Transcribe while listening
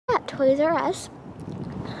Toys R Us,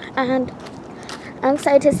 and I'm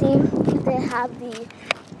excited to see if they have the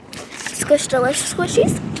squish the lish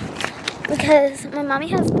squishies, because my mommy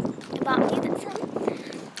has bought me some,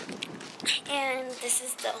 and this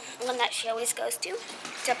is the one that she always goes to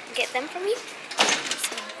get them for me.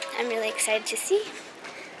 So I'm really excited to see.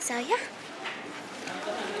 So yeah,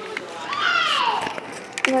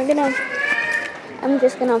 I'm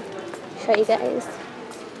just gonna show you guys.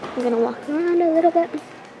 I'm gonna walk around a little bit,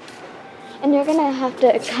 and you're gonna have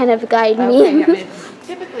to kind of guide me. Okay,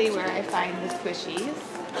 typically where I find the squishies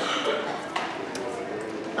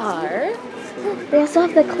are... They also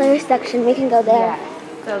have the clear section. We can go there.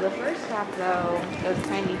 Yeah. So the first shop, though, those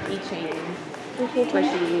tiny keychain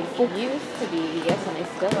squishies used to be, yes, and they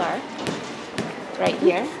still are, right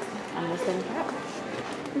here on this end cap.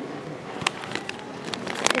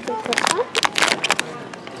 Is it croissant?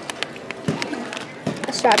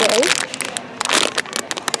 A strawberry.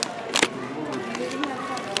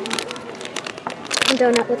 A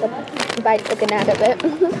donut with a bite taken out of it.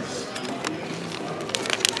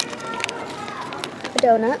 A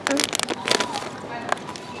donut.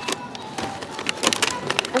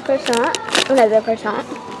 A croissant. Another croissant.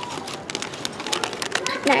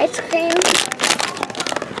 An ice cream.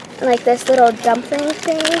 And like this little dumpling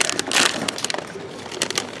thing.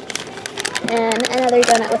 And another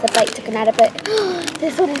donut with a bite taken out of it.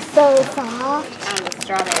 This one is so soft. And the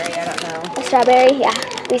strawberry, I don't know. A strawberry, yeah.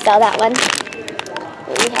 We saw that one.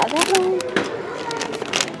 We have that one.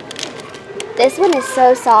 This one is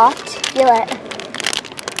so soft. Feel it.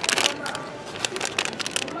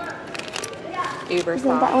 Uber Isn't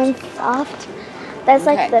soft. that one soft? That's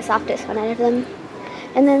like the softest one out of them.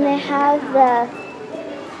 And then they have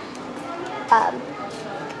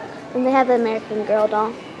the American Girl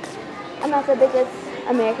doll. I'm not the biggest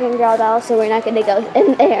American Girl doll, so we're not going to go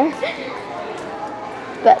in there.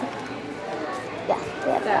 But yeah,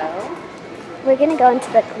 we have that. We're going to go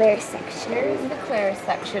into the clear section. Here's the clear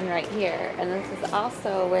section right here, and this is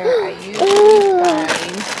also where I usually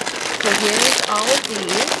find. So here's all of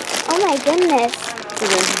these. Oh my goodness. So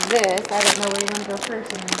there's this. I don't know where you want to go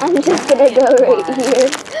first. I'm just going to go right here.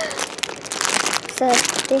 So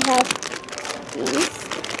they have these.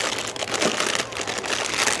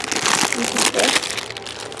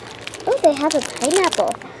 Oh, they have a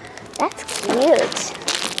pineapple. That's cute.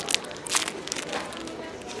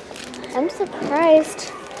 I'm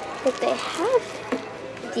surprised that they have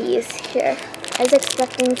these here. I was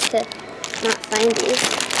expecting to not find these,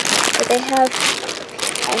 but they have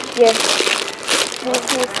here.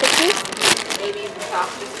 Nice cookies. Maybe the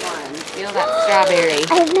softest one. Feel that strawberry.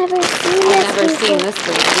 I've never seen this. I've never seen this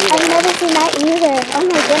one either. I've never seen that either. Oh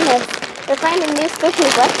my goodness. We're finding new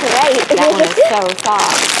squishies left to right. That one is so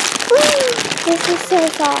soft. This is so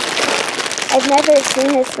soft. I've never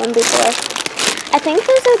seen this one before. I think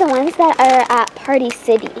those are the ones that are at Party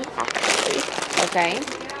City, actually. Okay.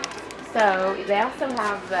 So they also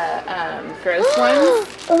have the gross ones.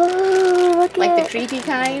 Oh, look like at the creepy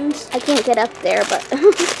kind. I can't get up there, but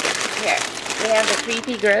here. They have the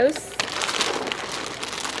creepy gross.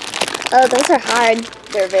 Oh, those are hard.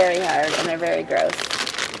 They're very hard and they're very gross.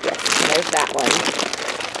 Yes, and there's that one.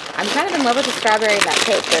 I'm kind of in love with the strawberry and that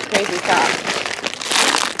cake. They're crazy soft.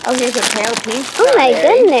 Oh, here's a pale pink strawberry. Oh my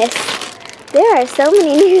goodness. There are so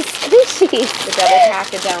many new squishies. The double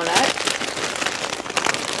pack of donuts.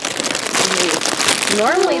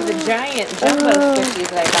 Normally the giant jumbo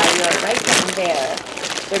squishies that I buy you are right down there.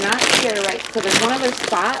 They're not here right. So there's one other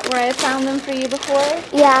spot where I found them for you before.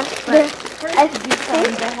 Yeah. But first did you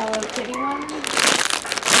find the Hello Kitty one?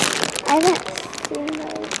 I haven't seen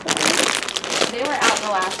those ones. They were out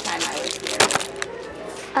the last time I was here.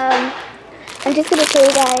 I'm just going to show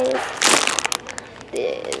you guys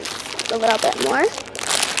this a little bit more.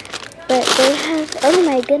 But they have, oh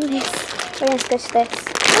my goodness. We're going to squish this.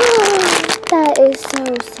 That is so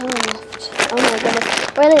soft. Oh my goodness.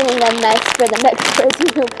 We're leaving a mess for the next person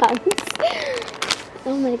who comes.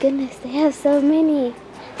 Oh my goodness. They have so many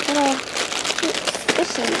little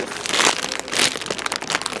squishies.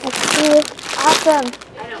 That's so awesome.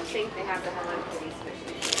 I don't think they have the Hello Kitty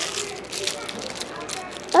squishies.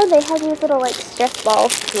 Oh, they have these little like stress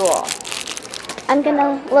balls. Cool. I'm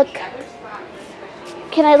gonna look.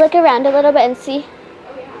 Can I look around a little bit and see?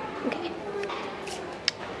 Okay.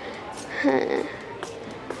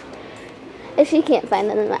 If you can't find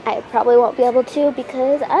them, then I probably won't be able to,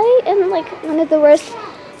 because I am like one of the worst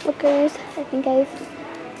lookers I think in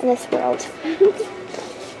this world.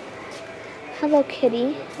 Hello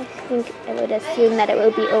Kitty. I think I would assume that it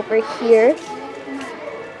would be over here,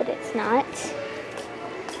 but it's not.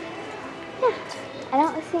 Yeah. I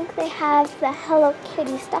don't think they have the Hello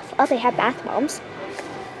Kitty stuff. Oh, they have bath bombs.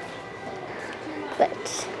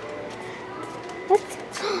 But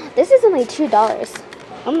this is only $2.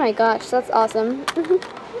 Oh my gosh, that's awesome.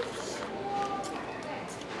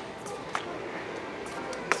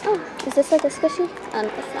 Oh, is this like a squishy? Oh no,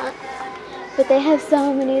 it's not. But they have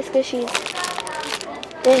so many squishies.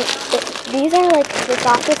 These are like the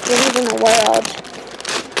softest things in the world.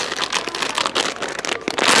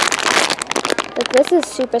 Like this is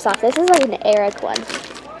super soft. This is like an Eric one.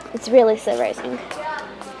 It's really slow rising.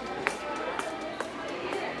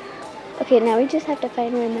 Okay, now we just have to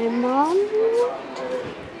find where my mom.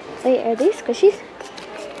 Wait, are these squishies?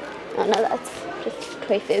 Oh no, that's just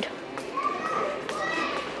toy food.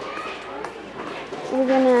 We're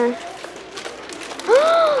gonna.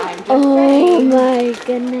 Oh my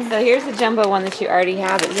goodness. So here's the jumbo one that you already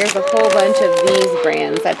have, but here's a whole bunch of these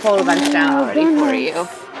brands. I pulled a bunch down already for you.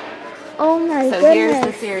 Oh my goodness. So here's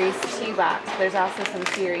the Series 2 box. There's also some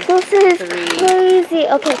Series 3. This is crazy.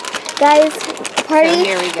 Okay, guys, party. So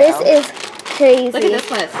here we go. This is crazy. Look at this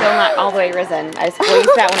one. It's still not all the way risen. I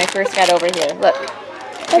squeezed that when I first got over here. Look.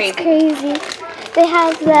 That's crazy. They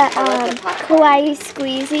have the kawaii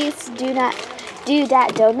squeezies. Do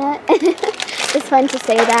that donut. It's fun to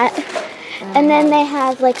say that. And then they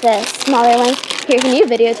have like the smaller ones. Here, can you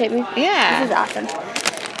videotape me? Yeah. This is awesome.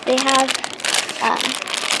 They have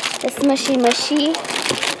the smushy mushy.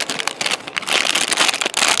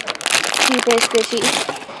 Super squishy.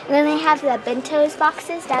 And then they have the bentos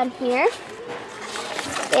boxes down here.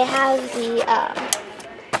 They have the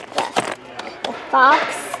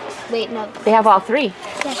fox. Wait, no. They have all three.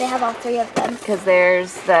 Yeah, they have all three of them. Because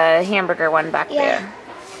there's the hamburger one back there.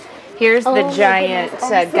 Here's the giant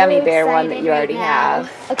gummy bear one that you already have.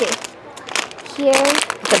 Okay. Here's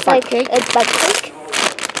the bug cake. A bug cake.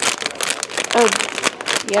 Oh,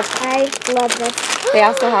 yep. I love this. They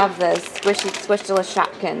also have the Squishless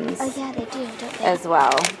Shopkins. Oh yeah, they do, don't they? As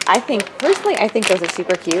well. Personally, I think those are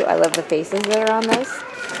super cute. I love the faces that are on those.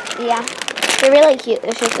 Yeah. They're really cute.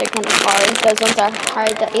 It's just they're kind of hard. Those ones are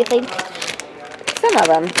hard, don't you think? Some of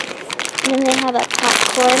them. And then they have a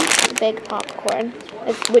popcorn, big popcorn,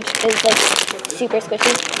 which is like super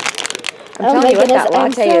squishy. I'm telling you what, that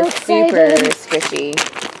latte is super squishy.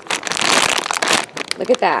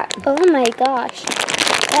 Look at that. Oh my gosh.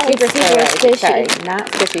 That super is slow rising. squishy. Sorry, not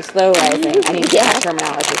squishy, slow rising. I need to get that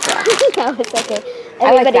terminology correct. No, it's okay.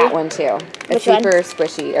 I like that one too. It's super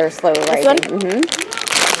squishy or slow rising. One?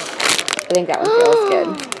 I think that one feels good.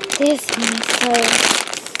 This one is so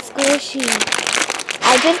squishy.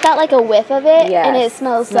 I just got like a whiff of it, and it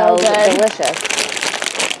smells so good. Delicious.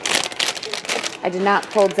 I did not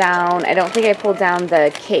pull down. I don't think I pulled down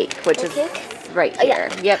the cake, which is right here.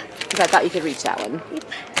 Yeah. Yep. Because I thought you could reach that one. Yep.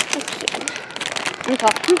 Okay.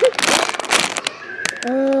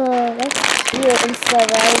 Oh, that's cute and slow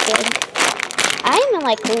rising. I'm in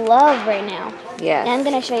like love right now. Yeah. And I'm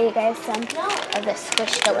gonna show you guys some of the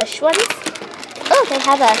Squish Delish ones. Oh, they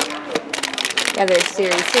have a. Yeah, there's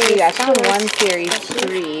Series 2. I found one Series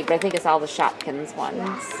 3, but I think it's all the Shopkins ones.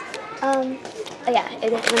 Oh yeah,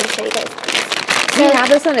 let me show you guys. Do you have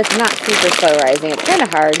this one? It's not super slow rising. It's kind of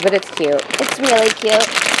hard, but it's cute. It's really cute.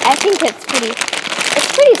 I think it's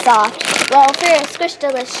pretty soft. Well, for a Squish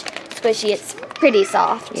Delish squishy, it's pretty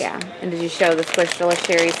soft. Yeah. And did you show the Squish Delish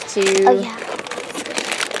Series 2? Oh yeah.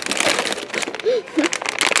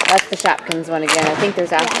 That's the Shopkins one again. I think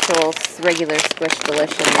there's actual regular Squish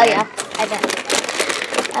Delish in there. Oh yeah, I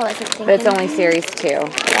wasn't thinking. But it's only Series 2.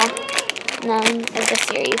 Yeah. None of the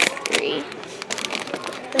Series 3.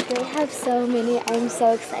 But they have so many. I'm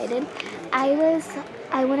so excited. I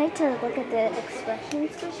wanted to look at the expression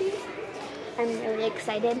squishies. I'm really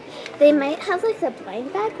excited. They might have like the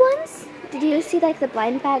blind bag ones. Did you see like the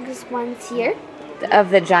blind bags ones here? Of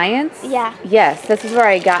the Giants? Yeah. Yes, this is where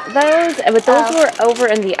I got those. But those were over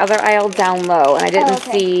in the other aisle down low, and I didn't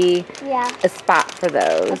see a spot for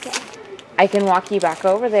those. Okay. I can walk you back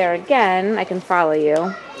over there again. I can follow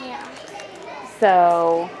you. Yeah.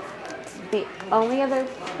 So, the only other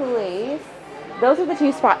place... Those are the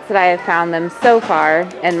two spots that I have found them so far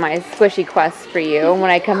in my squishy quest for you when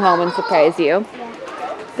I come home and surprise you.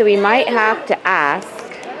 Yeah. So we might have to ask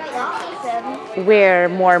where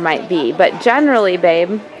more might be. But generally,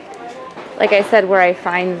 babe, like I said, where I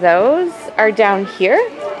find those are down here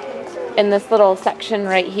in this little section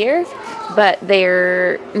right here, but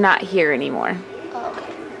they're not here anymore.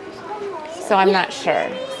 So I'm not sure.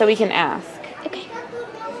 So we can ask. Okay.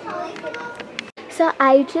 So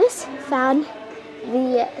I just found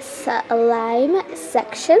the slime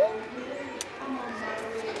section.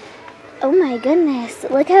 Oh my goodness,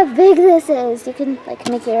 look how big this is. You can like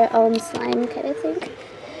make your own slime kind of thing.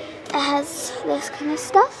 It has this kind of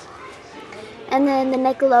stuff. And then the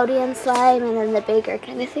Nickelodeon slime, and then the bigger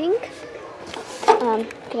kind of thing.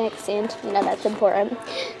 Connect sand, you know that's important.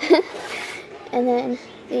 And then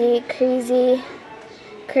the crazy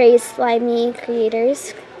slimy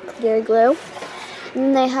creators, clear glue. And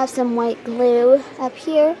then they have some white glue up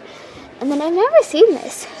here. And then I've never seen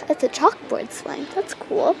this. It's a chalkboard slime. That's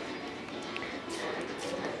cool.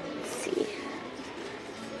 Let's see.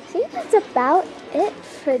 I think that's about it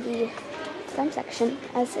for the slime section.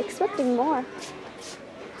 I was expecting more.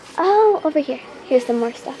 Oh, over here. Here's some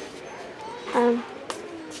more stuff.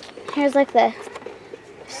 Here's like the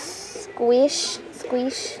squish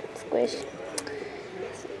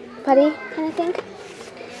putty kind of thing.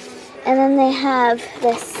 And then they have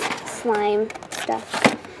this slime stuff.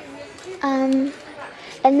 And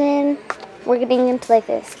then we're getting into like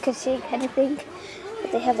this cushy kind of thing.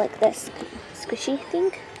 But they have like this squishy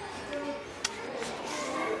thing.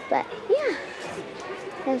 But yeah.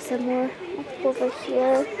 There's some more up over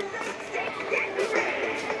here.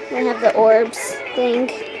 They have the orbs thing.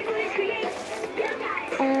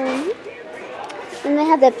 And they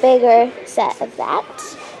have the bigger set of that.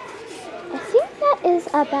 I think that is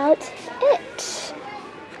about it.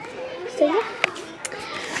 So yeah.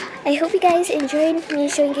 I hope you guys enjoyed me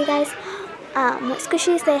showing you guys what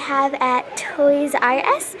squishies they have at Toys R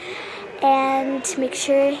Us. And make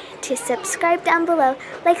sure to subscribe down below,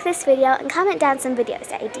 like this video, and comment down some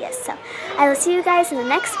videos ideas. So I will see you guys in the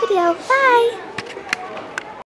next video. Bye!